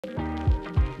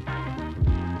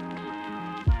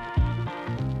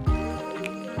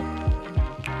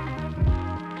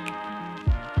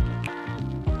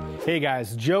Hey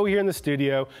guys, Joe here in the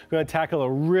studio. I'm going to tackle a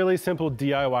really simple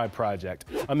DIY project.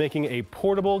 I'm making a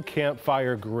portable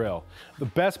campfire grill. The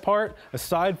best part,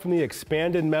 aside from the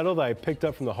expanded metal that I picked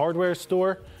up from the hardware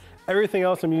store, everything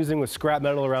else I'm using with scrap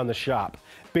metal around the shop.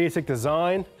 Basic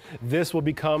design, this will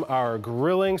become our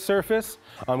grilling surface.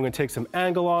 I'm going to take some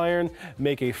angle iron,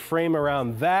 make a frame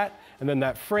around that, and then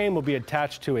that frame will be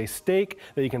attached to a stake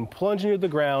that you can plunge into the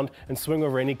ground and swing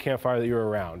over any campfire that you're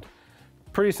around.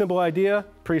 Pretty simple idea,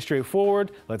 pretty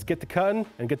straightforward. Let's get to cutting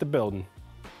and get to building.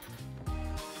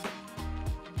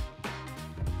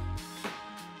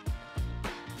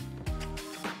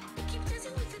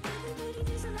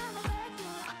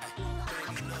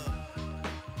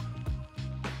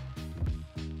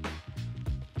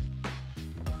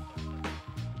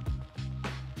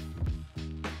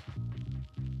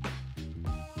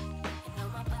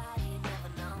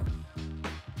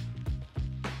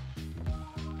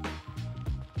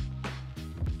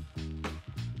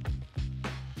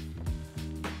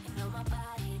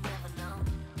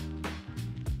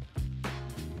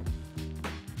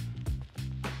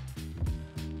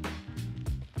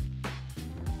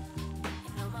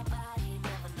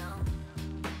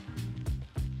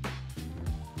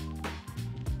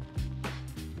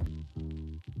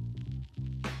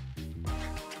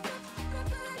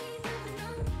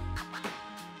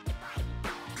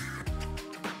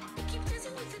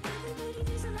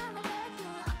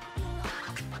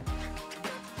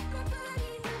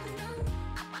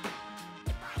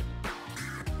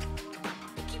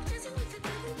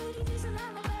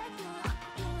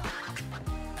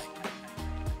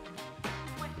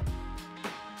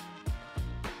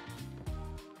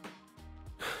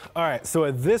 All right, so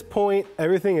at this point,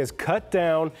 everything is cut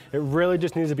down. It really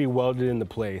just needs to be welded into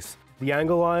place. The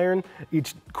angle iron,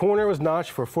 each corner was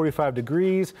notched for 45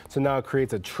 degrees, so now it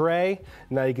creates a tray.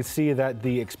 Now you can see that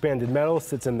the expanded metal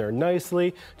sits in there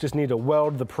nicely. Just need to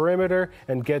weld the perimeter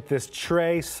and get this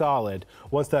tray solid.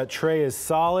 Once that tray is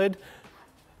solid,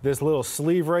 this little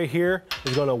sleeve right here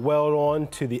is gonna weld on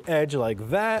to the edge like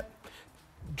that.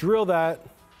 Drill the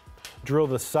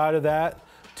side of that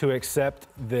to accept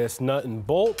this nut and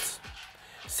bolts.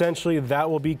 Essentially, that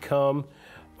will become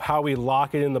how we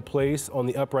lock it into place on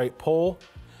the upright pole.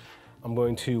 I'm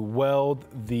going to weld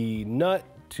the nut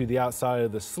to the outside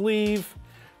of the sleeve,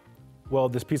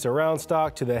 weld this piece of round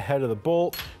stock to the head of the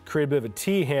bolt, create a bit of a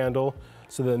T-handle.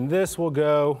 So then this will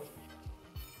go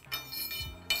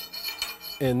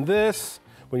in this.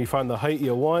 When you find the height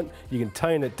you want, you can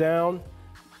tighten it down,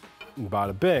 and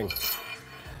bada bing.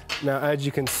 Now, as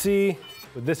you can see,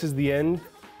 this is the end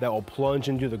that will plunge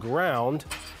into the ground.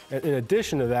 And in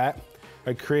addition to that,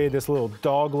 I created this little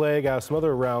dog leg out of some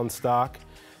other round stock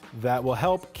that will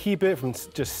help keep it from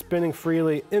just spinning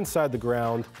freely inside the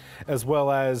ground, as well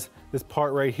as this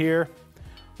part right here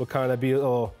will kind of be a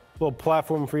little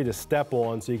platform for you to step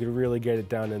on so you can really get it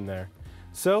down in there.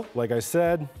 So, like I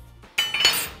said,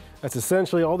 that's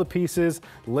essentially all the pieces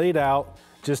laid out.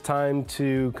 Just time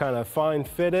to kind of fine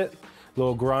fit it, a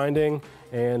little grinding,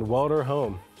 and weld her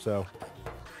home. So.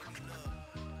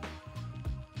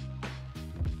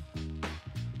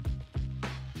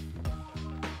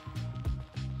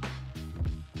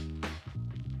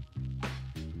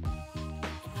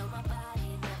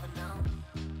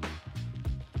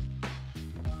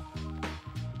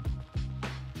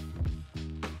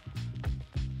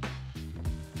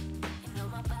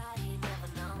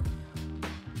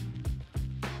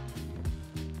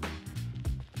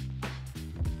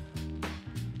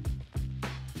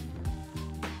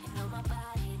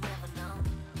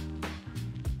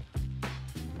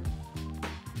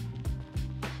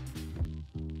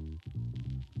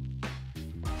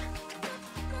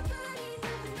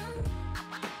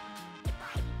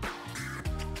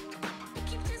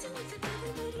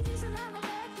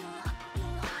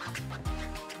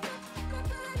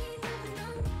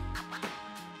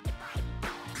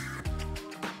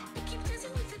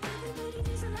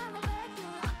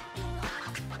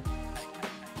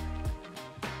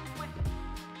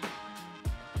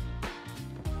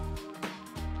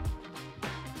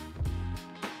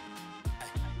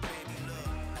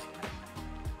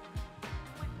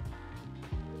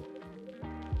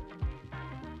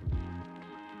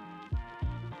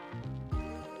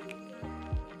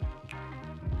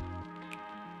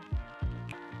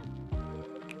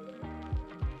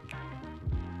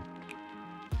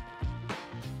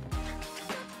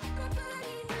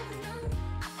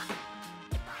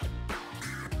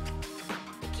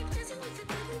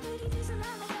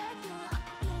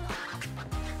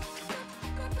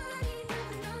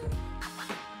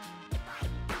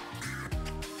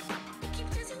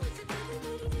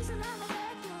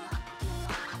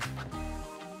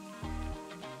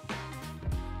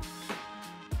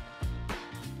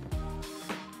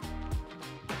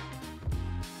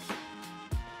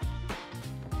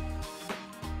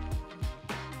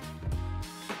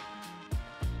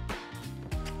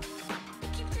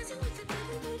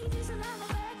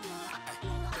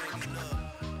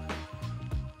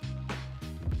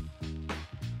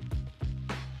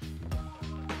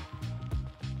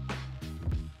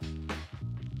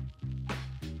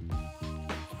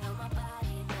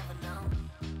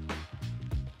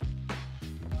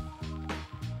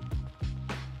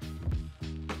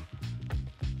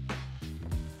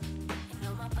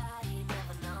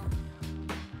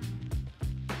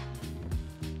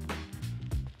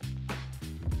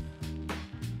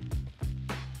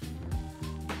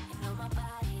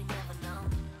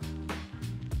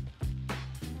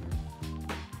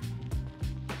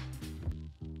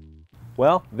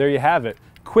 Well, there you have it.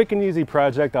 Quick and easy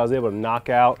project I was able to knock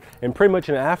out in pretty much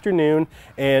an afternoon,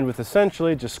 and with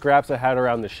essentially just scraps I had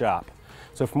around the shop.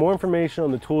 So for more information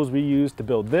on the tools we use to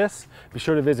build this, be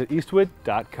sure to visit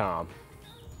eastwood.com.